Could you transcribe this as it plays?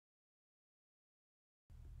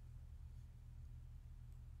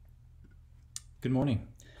Good morning.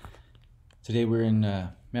 Today we're in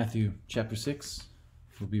Matthew chapter 6.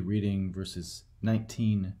 We'll be reading verses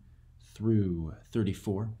 19 through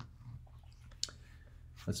 34.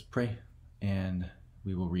 Let's pray and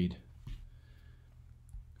we will read.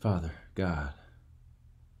 Father, God,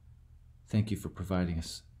 thank you for providing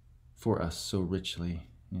for us so richly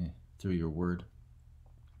through your word.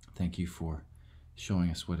 Thank you for showing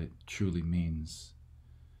us what it truly means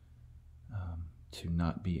to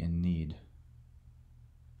not be in need,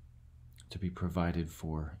 to be provided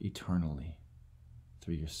for eternally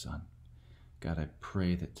through your Son. God, I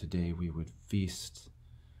pray that today we would feast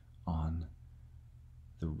on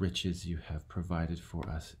the riches you have provided for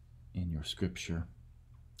us in your scripture,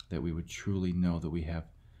 that we would truly know that we have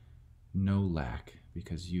no lack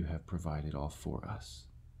because you have provided all for us.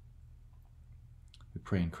 We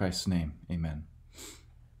pray in Christ's name, amen.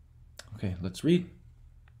 Okay, let's read.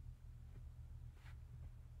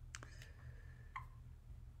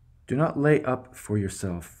 Do not lay up for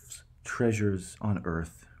yourselves treasures on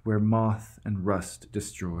earth, where moth and rust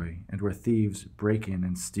destroy, and where thieves break in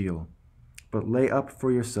and steal. But lay up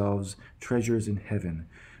for yourselves treasures in heaven,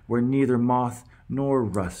 where neither moth nor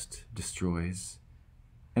rust destroys,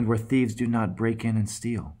 and where thieves do not break in and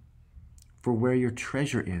steal. For where your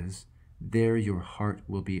treasure is, there your heart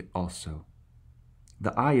will be also.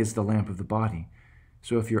 The eye is the lamp of the body,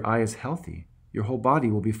 so if your eye is healthy, your whole body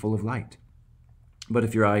will be full of light. But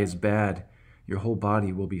if your eye is bad, your whole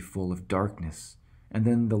body will be full of darkness, and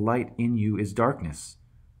then the light in you is darkness.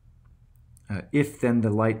 If then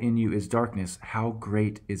the light in you is darkness, how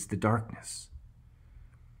great is the darkness?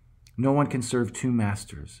 No one can serve two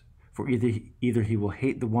masters, for either he will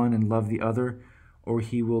hate the one and love the other, or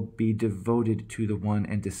he will be devoted to the one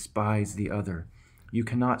and despise the other. You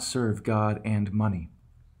cannot serve God and money.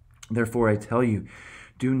 Therefore I tell you,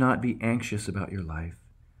 do not be anxious about your life,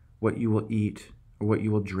 what you will eat or what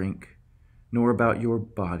you will drink, nor about your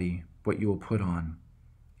body, what you will put on.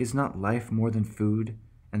 Is not life more than food,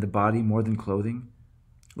 and the body more than clothing?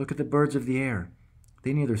 Look at the birds of the air.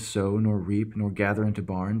 They neither sow nor reap nor gather into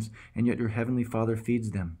barns, and yet your heavenly Father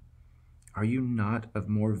feeds them. Are you not of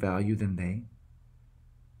more value than they?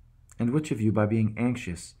 And which of you, by being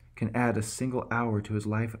anxious, can add a single hour to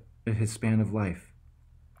his span of life?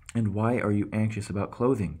 And why are you anxious about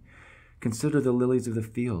clothing? Consider the lilies of the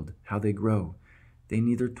field, how they grow. They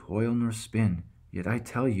neither toil nor spin. Yet I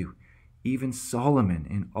tell you, even Solomon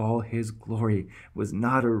in all his glory was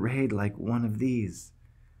not arrayed like one of these.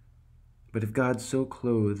 But if God so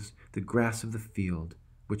clothes the grass of the field,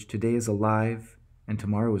 which today is alive and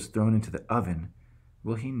tomorrow is thrown into the oven,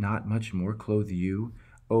 will he not much more clothe you,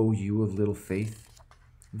 O you of little faith?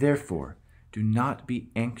 Therefore, do not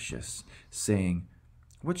be anxious, saying,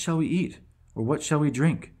 what shall we eat? Or what shall we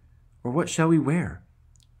drink? Or what shall we wear?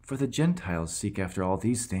 For the Gentiles seek after all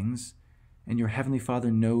these things, and your heavenly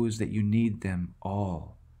Father knows that you need them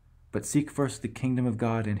all. But seek first the kingdom of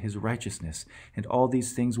God and his righteousness, and all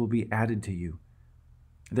these things will be added to you.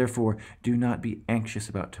 Therefore, do not be anxious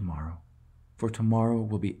about tomorrow, for tomorrow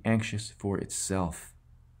will be anxious for itself.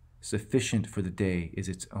 Sufficient for the day is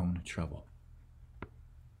its own trouble.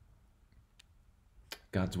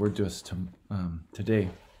 God's word to us today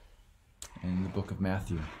in the book of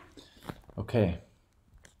Matthew. Okay,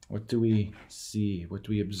 what do we see? What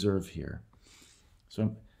do we observe here?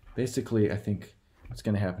 So basically, I think what's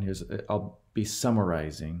going to happen here is I'll be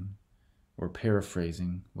summarizing or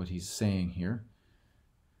paraphrasing what he's saying here.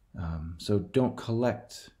 So don't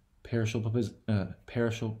collect perishable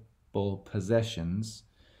possessions,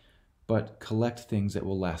 but collect things that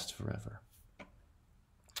will last forever.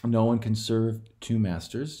 No one can serve two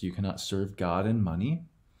masters. You cannot serve God and money.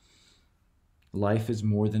 Life is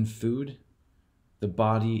more than food. The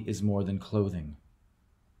body is more than clothing.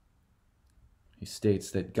 He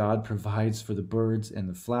states that God provides for the birds and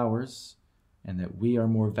the flowers, and that we are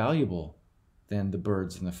more valuable than the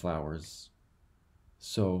birds and the flowers.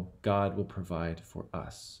 So God will provide for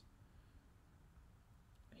us.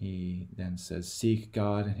 He then says, seek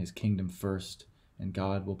God and his kingdom first, and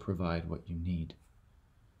God will provide what you need.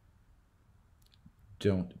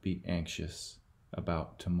 Don't be anxious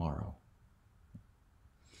about tomorrow.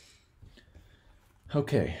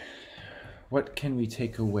 Okay, what can we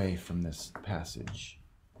take away from this passage?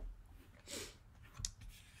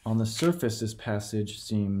 On the surface, this passage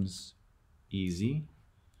seems easy,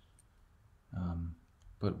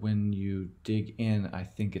 but when you dig in, I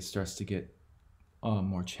think it starts to get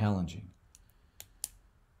more challenging.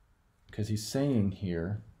 Because he's saying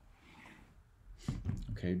here,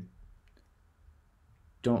 okay,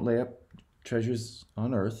 don't lay up treasures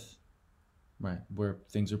on earth, right, where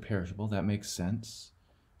things are perishable. That makes sense.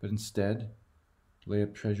 But instead, Lay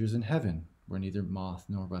up treasures in heaven, where neither moth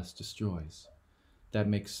nor rust destroys. That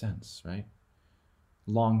makes sense, right?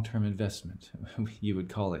 Long-term investment, you would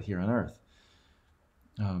call it here on earth.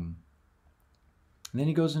 And then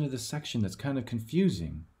he goes into this section that's kind of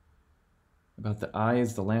confusing about the eye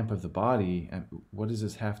is the lamp of the body. And what does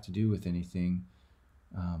this have to do with anything?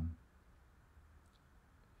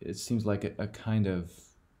 It seems like a kind of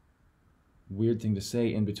weird thing to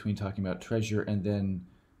say in between talking about treasure and then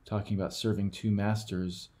talking about serving two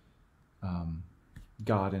masters,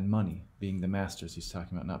 God and money being the masters he's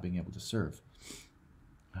talking about, not being able to serve.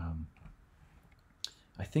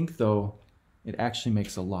 I think, though, it actually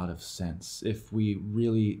makes a lot of sense if we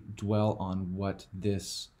really dwell on what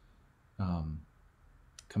this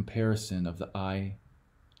comparison of the eye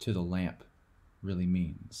to the lamp really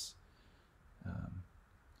means.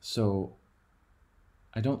 So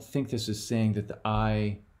I don't think this is saying that the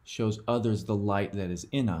eye shows others the light that is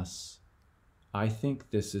in us. I think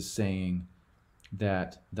this is saying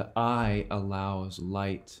that the eye allows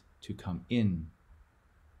light to come in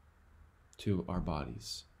to our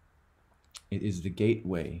bodies. It is the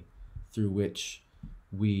gateway through which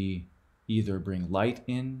we either bring light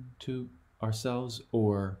into ourselves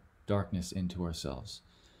or darkness into ourselves.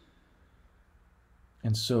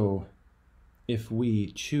 And so if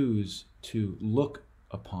we choose to look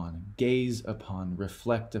upon, gaze upon,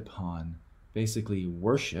 reflect upon, basically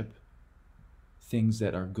worship things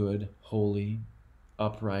that are good, holy,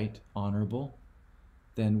 upright, honorable,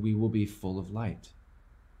 then we will be full of light.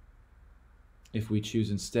 If we choose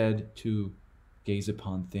instead to gaze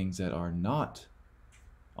upon things that are not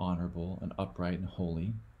honorable and upright and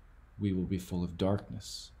holy, we will be full of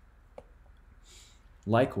darkness.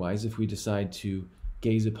 Likewise, if we decide to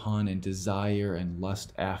gaze upon and desire and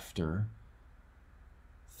lust after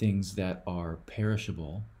things that are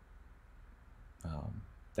perishable,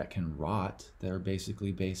 that can rot, that are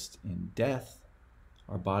basically based in death,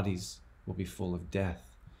 our bodies will be full of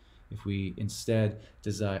death. If we instead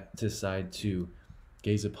decide to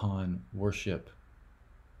gaze upon, worship,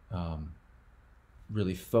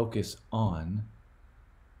 really focus on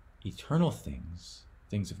eternal things,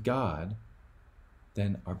 things of God,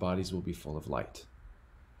 then our bodies will be full of light.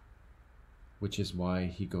 Which is why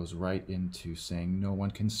he goes right into saying no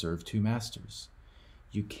one can serve two masters.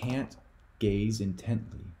 You can't gaze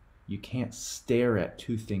intently. You can't stare at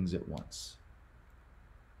two things at once.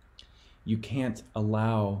 You can't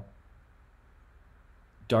allow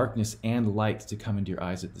darkness and light to come into your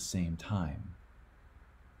eyes at the same time.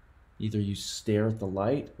 Either you stare at the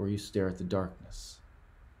light or you stare at the darkness.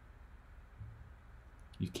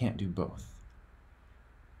 You can't do both.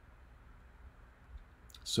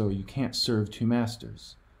 So you can't serve two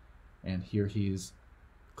masters. And here he's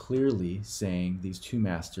clearly saying these two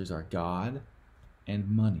masters are God and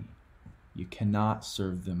money. You cannot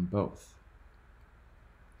serve them both.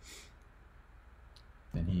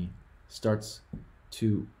 Then he starts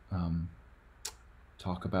to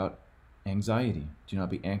talk about anxiety. Do not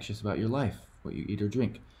be anxious about your life, what you eat or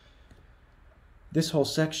drink. This whole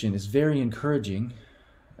section is very encouraging.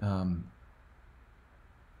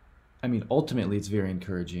 Ultimately it's very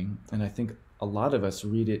encouraging, and I think a lot of us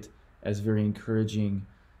read it as very encouraging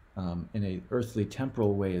in an earthly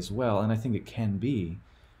temporal way as well, and I think it can be,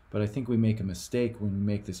 but I think we make a mistake when we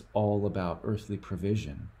make this all about earthly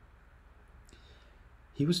provision.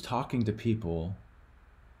 He was talking to people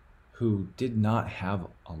who did not have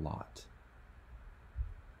a lot.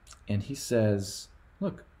 And he says,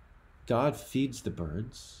 look, God feeds the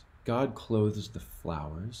birds, God clothes the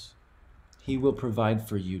flowers, he will provide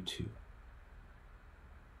for you too.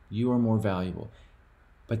 You are more valuable.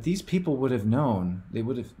 But these people would have known, it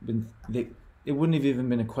wouldn't have even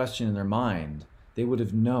been a question in their mind. They would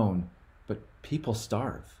have known, but people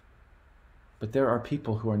starve. But there are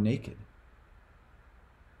people who are naked.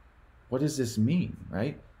 What does this mean,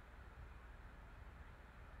 right?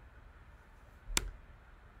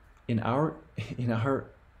 In our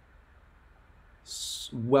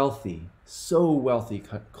wealthy, so wealthy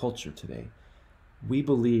culture today, we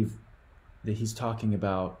believe that he's talking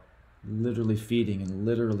about literally feeding and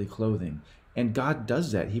literally clothing. And God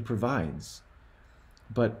does that. He provides.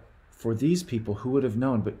 But for these people who would have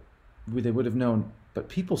known, but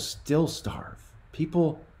people still starve.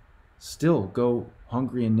 People still go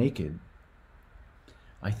hungry and naked.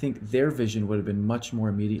 I think their vision would have been much more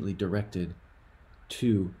immediately directed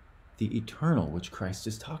to the eternal, which Christ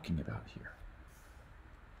is talking about here.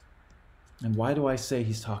 And why do I say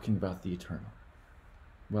he's talking about the eternal?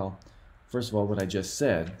 Well, first of all, what I just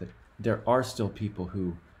said, that there are still people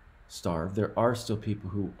who starve, there are still people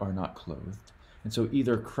who are not clothed. And so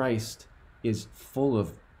either Christ is full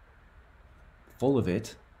of full of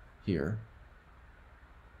it here,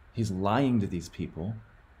 he's lying to these people,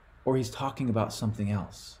 or he's talking about something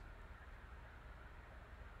else.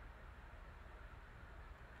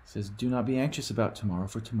 He says, do not be anxious about tomorrow,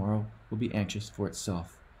 for tomorrow will be anxious for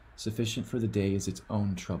itself. Sufficient for the day is its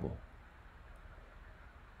own trouble.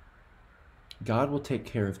 God will take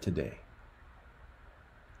care of today.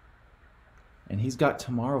 And he's got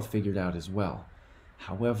tomorrow figured out as well.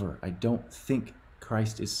 However, I don't think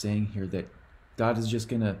Christ is saying here that God is just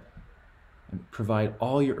going to provide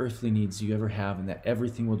all your earthly needs you ever have and that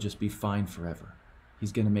everything will just be fine forever.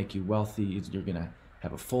 He's going to make you wealthy. You're going to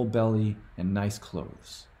have a full belly and nice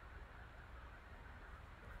clothes.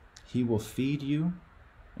 He will feed you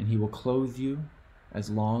and he will clothe you as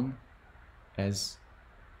long as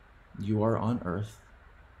you are on earth.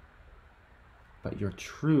 But your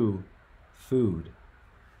true food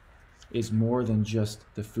is more than just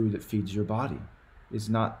the food that feeds your body. Is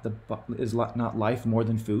not life more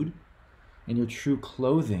than food? And your true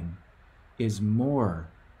clothing is more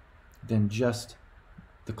than just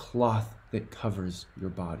the cloth that covers your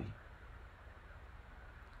body.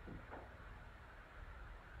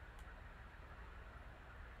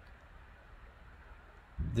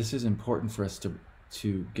 This is important for us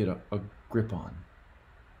to get a grip on,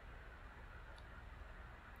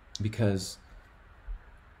 because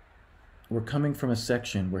we're coming from a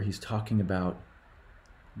section where he's talking about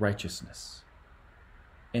righteousness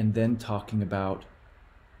and then talking about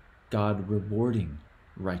God rewarding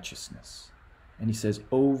righteousness. And he says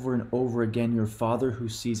over and over again, your Father who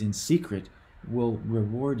sees in secret will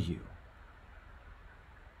reward you.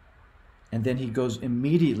 And then he goes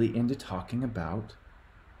immediately into talking about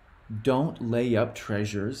don't lay up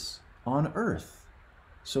treasures on earth.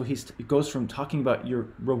 So he goes from talking about your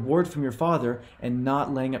reward from your Father and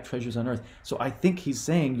not laying up treasures on earth. So I think he's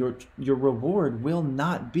saying your reward will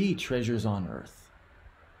not be treasures on earth.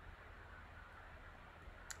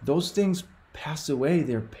 Those things pass away,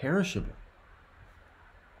 they're perishable.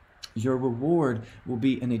 Your reward will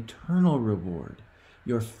be an eternal reward.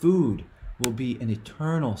 Your food will be an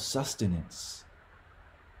eternal sustenance,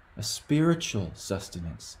 a spiritual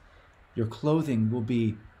sustenance. Your clothing will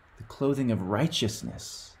be the clothing of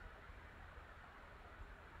righteousness.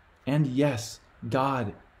 And yes,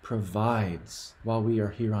 God provides while we are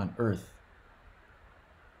here on earth.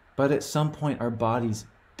 But at some point our bodies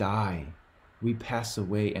die. We pass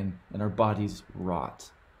away and our bodies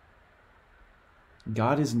rot.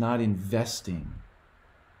 God is not investing,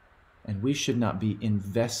 and we should not be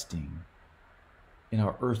investing in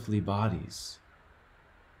our earthly bodies.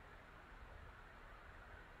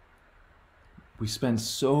 We spend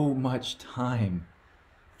so much time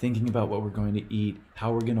thinking about what we're going to eat,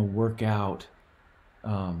 how we're going to work out,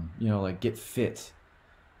 like get fit,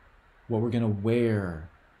 what we're going to wear,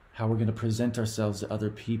 how we're going to present ourselves to other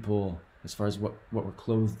people as far as what we're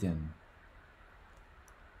clothed in.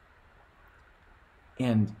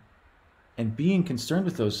 And being concerned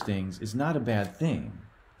with those things is not a bad thing.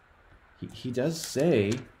 He does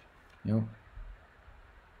say,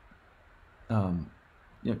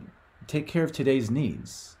 take care of today's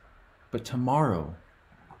needs, but tomorrow,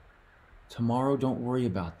 don't worry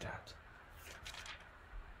about that.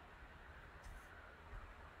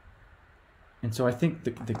 And so I think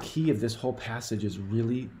the key of this whole passage is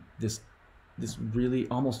really this really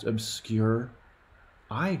almost obscure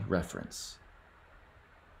eye reference.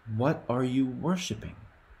 What are you worshiping?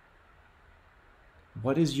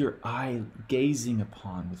 What is your eye gazing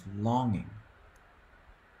upon with longing?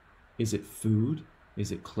 Is it food?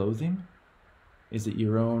 Is it clothing? Is it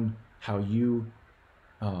your own, how you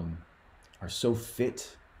are so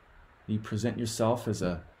fit? You present yourself as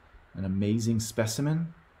an amazing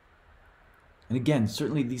specimen? And again,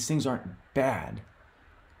 certainly these things aren't bad,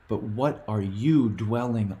 but what are you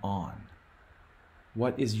dwelling on?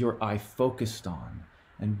 What is your eye focused on?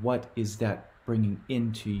 And what is that bringing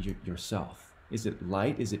into yourself? Is it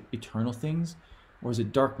light? Is it eternal things? Or is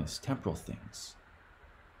it darkness, temporal things?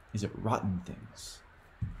 Is it rotten things?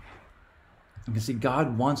 You can see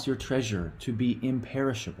God wants your treasure to be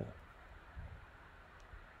imperishable.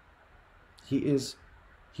 He is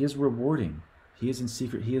rewarding. He is in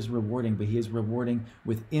secret. He is rewarding, but he is rewarding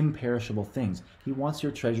with imperishable things. He wants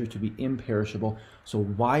your treasure to be imperishable. So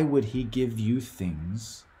why would he give you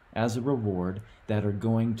things as a reward that are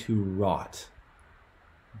going to rot,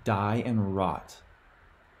 die and rot?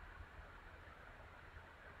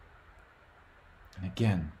 And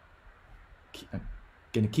again, I'm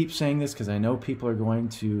going to keep saying this because I know people are going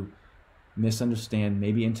to misunderstand,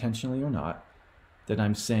 maybe intentionally or not, that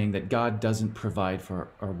I'm saying that God doesn't provide for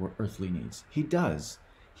our earthly needs. He does.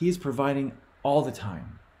 He is providing all the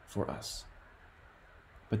time for us.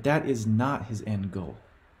 But that is not his end goal.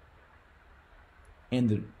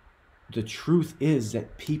 And the truth is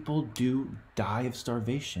that people do die of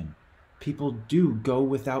starvation. People do go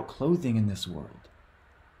without clothing in this world.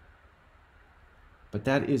 But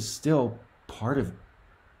that is still part of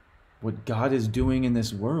what God is doing in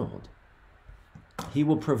this world. He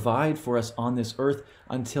will provide for us on this earth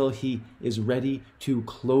until he is ready to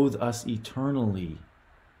clothe us eternally.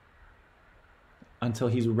 Until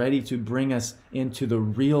he's ready to bring us into the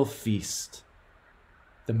real feast,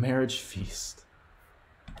 the marriage feast.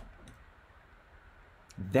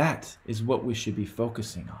 That is what we should be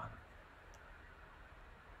focusing on.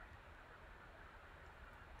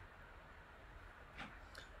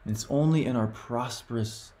 And it's only in our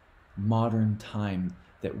prosperous modern time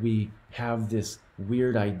that we have this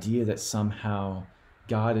weird idea that somehow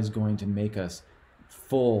God is going to make us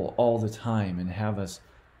full all the time and have us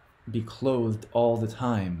be clothed all the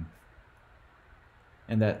time,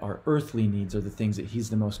 and that our earthly needs are the things that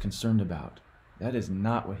he's the most concerned about. That is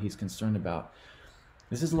not what he's concerned about.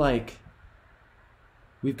 This is like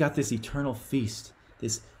we've got this eternal feast,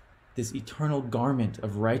 this eternal garment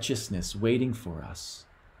of righteousness waiting for us.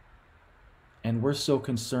 And we're so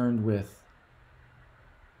concerned with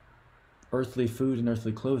earthly food and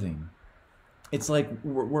earthly clothing. It's like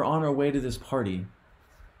we're on our way to this party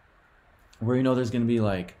where there's going to be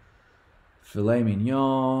like filet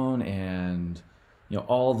mignon and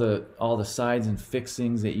all the sides and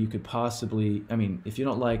fixings that you could possibly, if you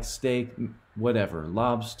don't like steak, whatever,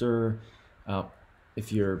 lobster,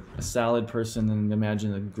 if you're a salad person, then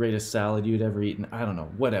imagine the greatest salad you'd ever eaten. I don't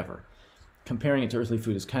know, whatever. Comparing it to earthly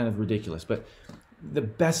food is kind of ridiculous, but the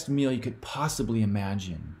best meal you could possibly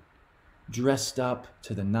imagine, dressed up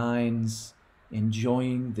to the nines,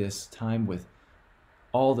 enjoying this time with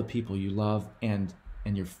all the people you love and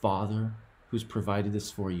your Father who's provided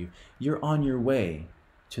this for you. You're on your way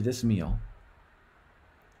to this meal,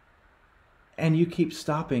 and you keep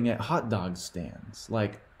stopping at hot dog stands,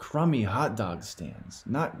 like crummy hot dog stands,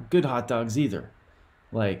 not good hot dogs either,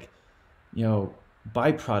 like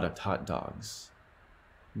byproduct hot dogs,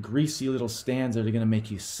 greasy little stands that are going to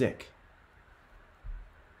make you sick.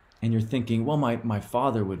 And you're thinking, well, my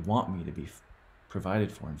Father would want me to be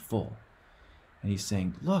provided for in full. And he's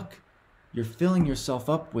saying, look, you're filling yourself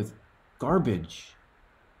up with garbage.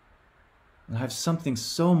 And I have something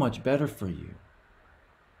so much better for you.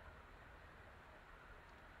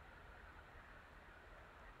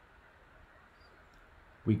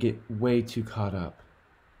 We get way too caught up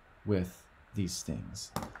with these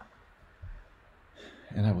things.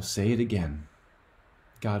 And I will say it again.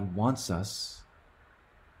 God wants us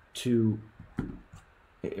to,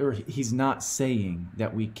 or he's not saying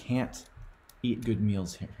that we can't eat good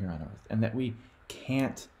meals here on earth and that we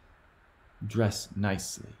can't dress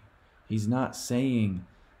nicely. He's not saying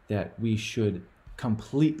that we should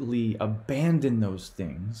completely abandon those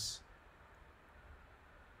things.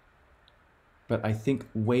 But I think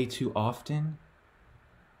way too often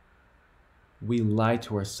we lie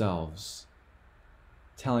to ourselves,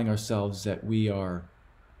 telling ourselves that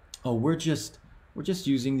we're just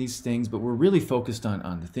using these things, but we're really focused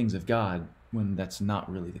on the things of God, when that's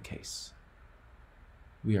not really the case.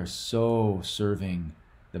 We are so serving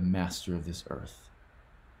the master of this earth.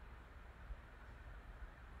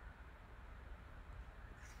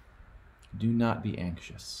 Do not be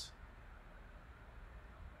anxious.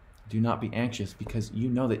 Do not be anxious, because you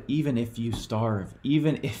know that even if you starve,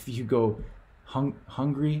 even if you go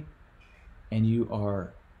hungry and you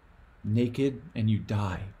are naked and you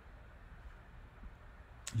die,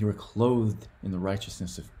 you are clothed in the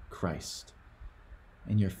righteousness of Christ,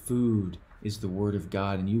 and your food is the word of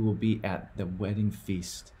God, and you will be at the wedding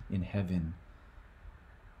feast in heaven,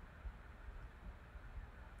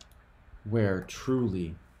 where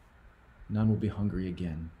truly none will be hungry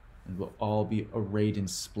again, and will all be arrayed in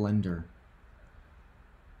splendor.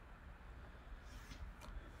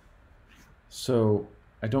 So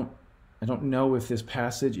I don't know if this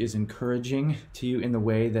passage is encouraging to you in the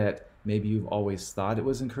way that maybe you've always thought it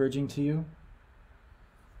was encouraging to you.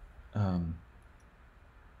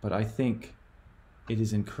 But I think it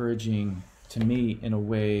is encouraging to me in a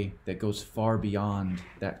way that goes far beyond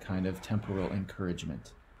that kind of temporal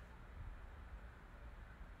encouragement.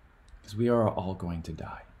 Because we are all going to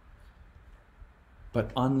die.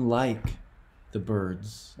 But unlike the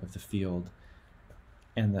birds of the field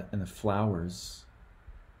and the flowers,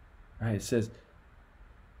 right? It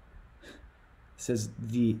says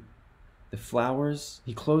the flowers,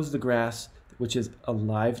 he clothes the grass, which is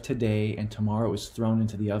alive today and tomorrow is thrown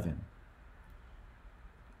into the oven.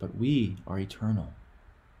 But we are eternal.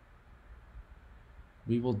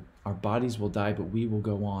 Our bodies will die, but we will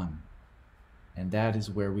go on. And that is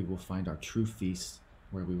where we will find our true feast,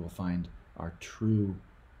 where we will find our true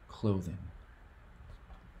clothing.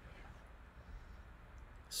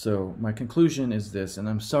 So my conclusion is this, and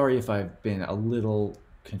I'm sorry if I've been a little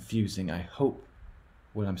confusing. I hope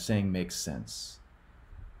what I'm saying makes sense.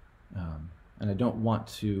 And I don't want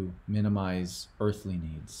to minimize earthly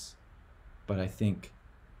needs, but I think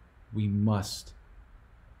we must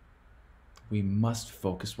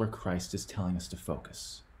focus where Christ is telling us to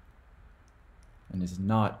focus, and is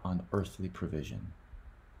not on earthly provision.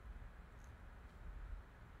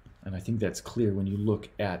 And I think that's clear when you look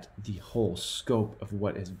at the whole scope of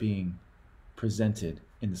what is being presented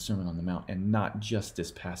in the Sermon on the Mount, and not just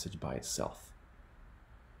this passage by itself.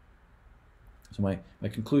 So my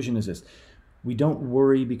conclusion is this: we don't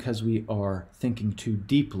worry because we are thinking too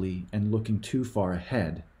deeply and looking too far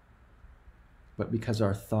ahead, but because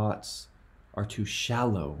our thoughts are too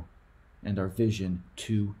shallow and our vision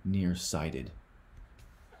too nearsighted.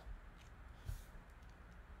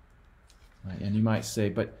 Right? And you might say,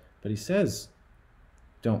 but he says,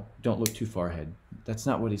 don't look too far ahead. That's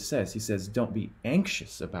not what he says. He says, don't be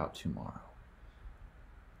anxious about tomorrow.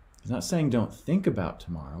 He's not saying don't think about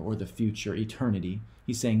tomorrow or the future, eternity.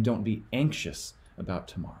 He's saying don't be anxious about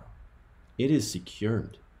tomorrow. It is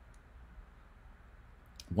secured.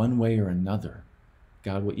 One way or another,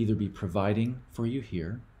 God will either be providing for you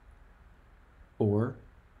here, or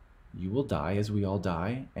you will die as we all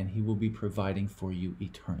die, and he will be providing for you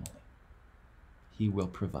eternally. He will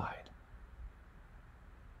provide.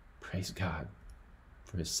 Praise God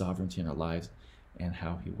for his sovereignty in our lives and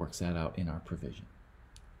how he works that out in our provision.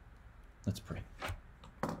 Let's pray.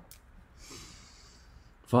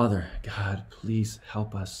 Father, God, please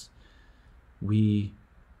help us. We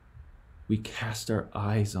cast our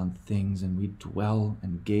eyes on things, and we dwell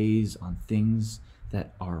and gaze on things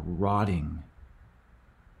that are rotting,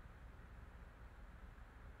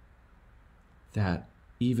 that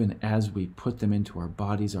even as we put them into our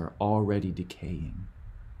bodies are already decaying.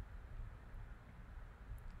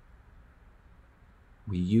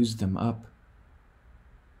 We use them up,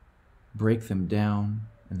 break them down,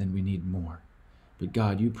 and then we need more. But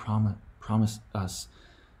God, you promised us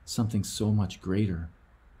something so much greater.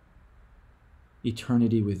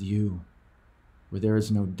 Eternity with you, where there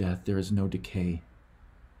is no death, there is no decay,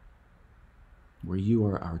 where you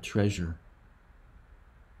are our treasure,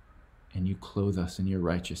 and you clothe us in your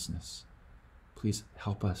righteousness. Please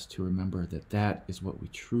help us to remember that that is what we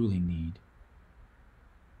truly need.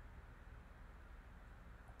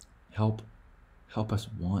 Help us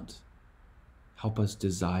want, help us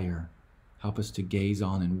desire, help us to gaze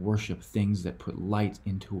on and worship things that put light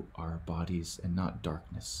into our bodies and not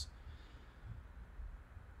darkness.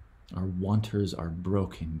 Our wanters are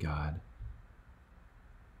broken, God.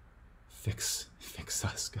 Fix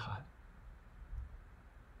us, God.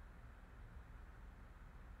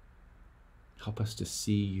 Help us to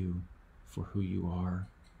see you for who you are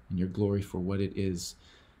and your glory for what it is,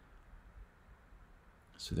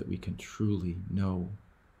 so that we can truly know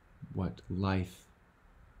what life,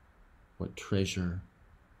 what treasure,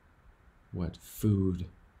 what food,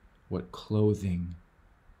 what clothing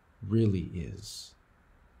really is.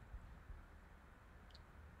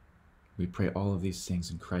 We pray all of these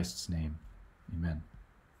things in Christ's name. Amen.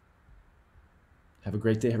 Have a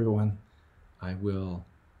great day, everyone. I will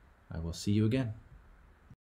see you again.